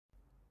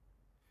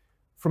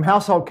From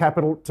Household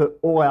Capital to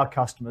all our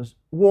customers,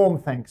 warm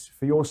thanks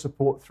for your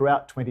support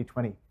throughout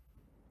 2020.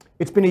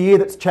 It's been a year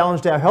that's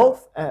challenged our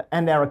health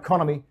and our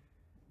economy,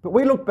 but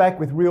we look back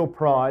with real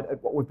pride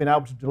at what we've been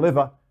able to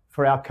deliver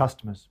for our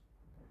customers.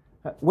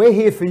 We're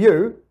here for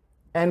you,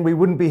 and we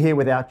wouldn't be here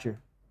without you.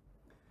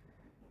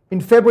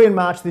 In February and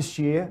March this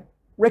year,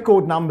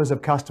 record numbers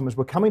of customers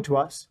were coming to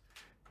us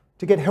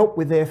to get help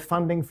with their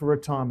funding for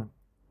retirement,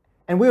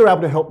 and we were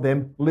able to help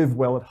them live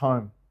well at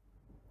home.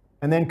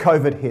 And then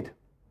COVID hit.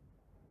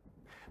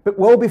 But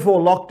well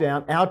before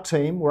lockdown, our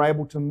team were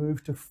able to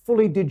move to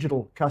fully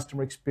digital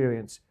customer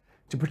experience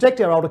to protect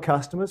our older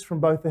customers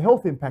from both the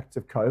health impacts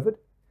of COVID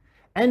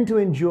and to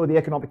endure the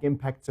economic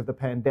impacts of the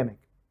pandemic.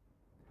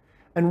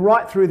 And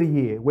right through the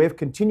year, we've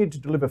continued to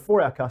deliver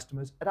for our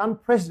customers at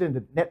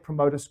unprecedented Net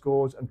Promoter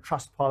Scores and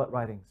Trustpilot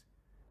ratings.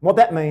 What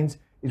that means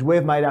is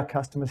we've made our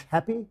customers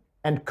happy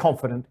and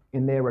confident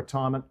in their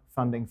retirement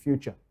funding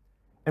future.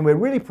 And we're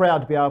really proud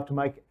to be able to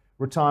make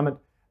retirement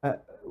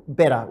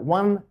better,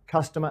 one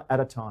customer at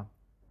a time.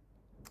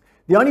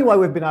 The only way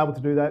we've been able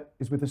to do that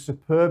is with a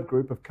superb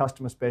group of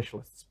customer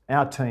specialists,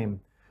 our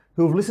team,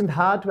 who have listened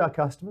hard to our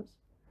customers,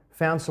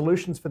 found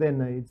solutions for their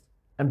needs,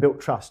 and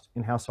built trust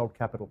in Household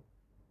Capital.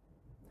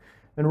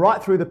 And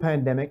right through the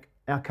pandemic,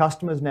 our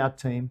customers and our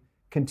team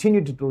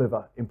continued to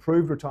deliver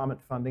improved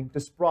retirement funding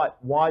despite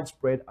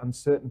widespread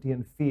uncertainty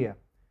and fear.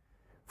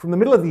 From the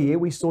middle of the year,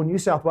 we saw New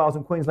South Wales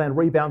and Queensland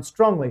rebound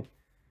strongly.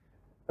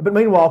 But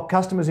meanwhile,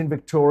 customers in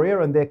Victoria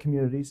and their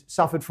communities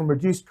suffered from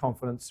reduced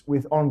confidence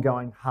with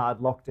ongoing hard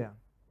lockdown.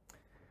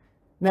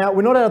 Now,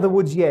 we're not out of the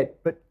woods yet,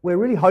 but we're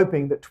really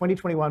hoping that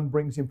 2021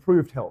 brings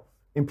improved health,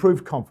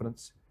 improved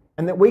confidence,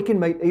 and that we can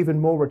meet even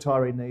more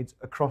retiree needs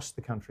across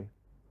the country.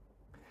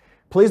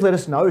 Please let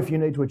us know if you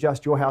need to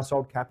adjust your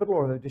household capital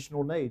or have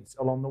additional needs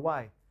along the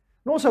way.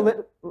 And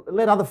also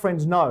let other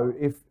friends know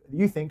if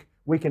you think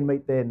we can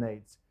meet their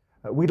needs.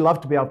 We'd love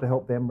to be able to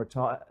help them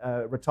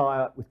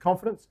retire with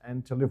confidence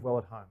and to live well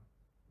at home.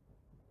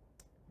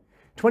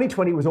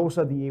 2020 was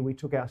also the year we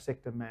took our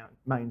sector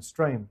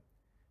mainstream.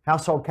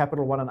 Household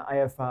Capital won an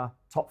AFR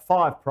Top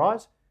 5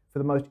 prize for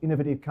the most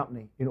innovative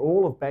company in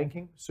all of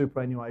banking,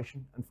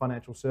 superannuation and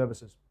financial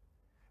services.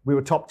 We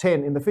were top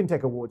 10 in the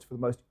FinTech Awards for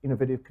the most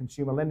innovative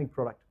consumer lending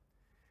product.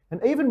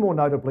 And even more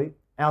notably,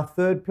 our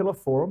Third Pillar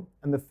Forum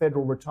and the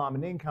Federal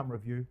Retirement Income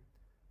Review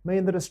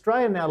mean that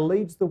Australia now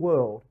leads the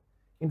world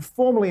in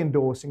formally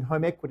endorsing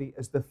home equity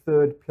as the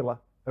third pillar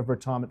of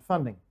retirement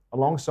funding,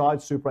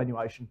 alongside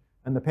superannuation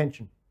and the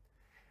pension.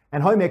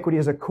 And home equity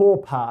is a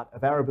core part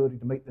of our ability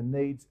to meet the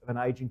needs of an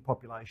ageing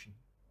population.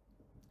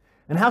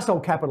 And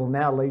Household Capital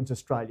now leads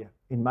Australia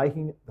in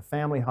making the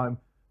family home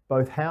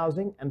both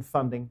housing and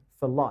funding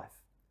for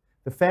life.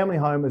 The family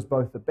home is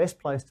both the best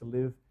place to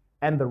live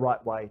and the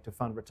right way to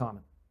fund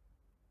retirement.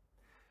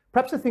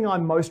 Perhaps the thing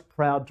I'm most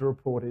proud to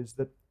report is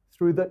that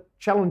through the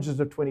challenges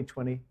of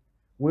 2020,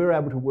 we're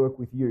able to work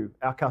with you,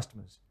 our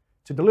customers,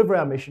 to deliver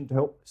our mission to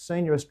help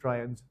senior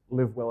Australians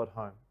live well at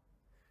home.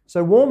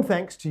 So warm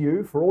thanks to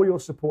you for all your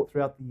support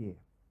throughout the year.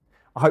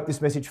 I hope this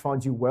message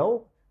finds you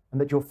well and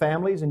that your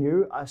families and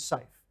you are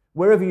safe,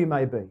 wherever you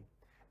may be.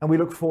 And we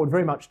look forward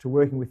very much to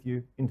working with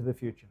you into the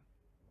future.